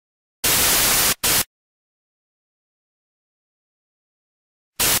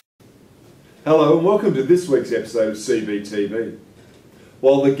Hello and welcome to this week's episode of CBTV.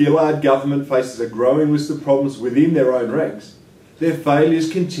 While the Gillard government faces a growing list of problems within their own ranks, their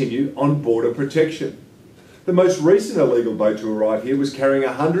failures continue on border protection. The most recent illegal boat to arrive here was carrying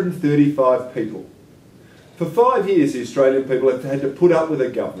 135 people. For 5 years, the Australian people have had to put up with a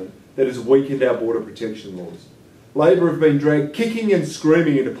government that has weakened our border protection laws. Labor have been dragged kicking and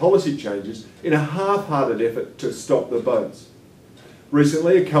screaming into policy changes in a half-hearted effort to stop the boats.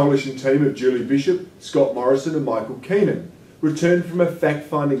 Recently, a coalition team of Julie Bishop, Scott Morrison and Michael Keenan returned from a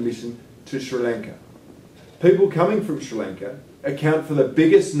fact-finding mission to Sri Lanka. People coming from Sri Lanka account for the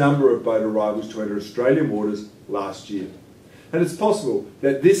biggest number of boat arrivals to enter Australian waters last year. And it's possible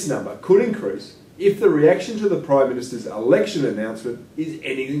that this number could increase if the reaction to the Prime Minister's election announcement is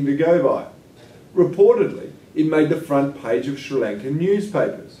anything to go by. Reportedly, it made the front page of Sri Lankan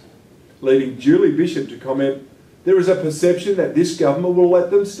newspapers, leading Julie Bishop to comment, "There is a perception that this government will let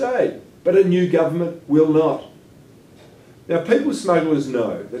them stay, but a new government will not." Now, people smugglers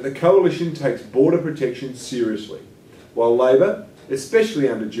know that the coalition takes border protection seriously, while Labor, especially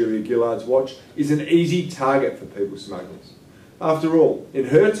under Julia Gillard's watch, is an easy target for people smugglers. After all, in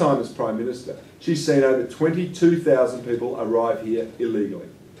her time as Prime Minister, she's seen over 22,000 people arrive here illegally,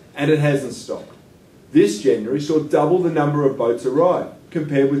 and it hasn't stopped. This January saw double the number of boats arrive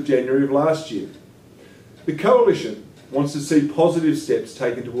compared with January of last year. The coalition wants to see positive steps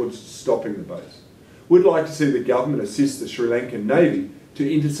taken towards stopping the boats. We'd like to see the government assist the Sri Lankan Navy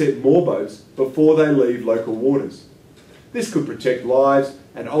to intercept more boats before they leave local waters. This could protect lives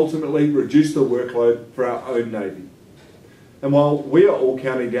and ultimately reduce the workload for our own Navy. And while we are all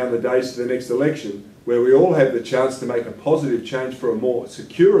counting down the days to the next election, where we all have the chance to make a positive change for a more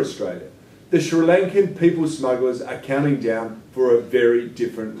secure Australia, the Sri Lankan people smugglers are counting down for a very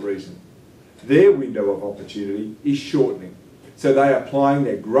different reason. Their window of opportunity is shortening, so they are plying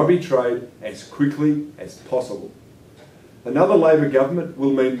their grubby trade as quickly as possible. Another Labor government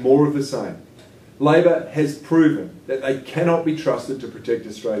will mean more of the same. Labor has proven that they cannot be trusted to protect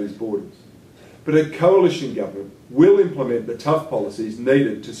Australia's borders. But a coalition government will implement the tough policies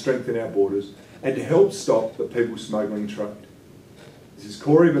needed to strengthen our borders and to help stop the people smuggling trade. This is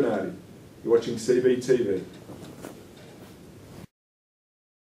Cory Bernardi. You're watching CBTV.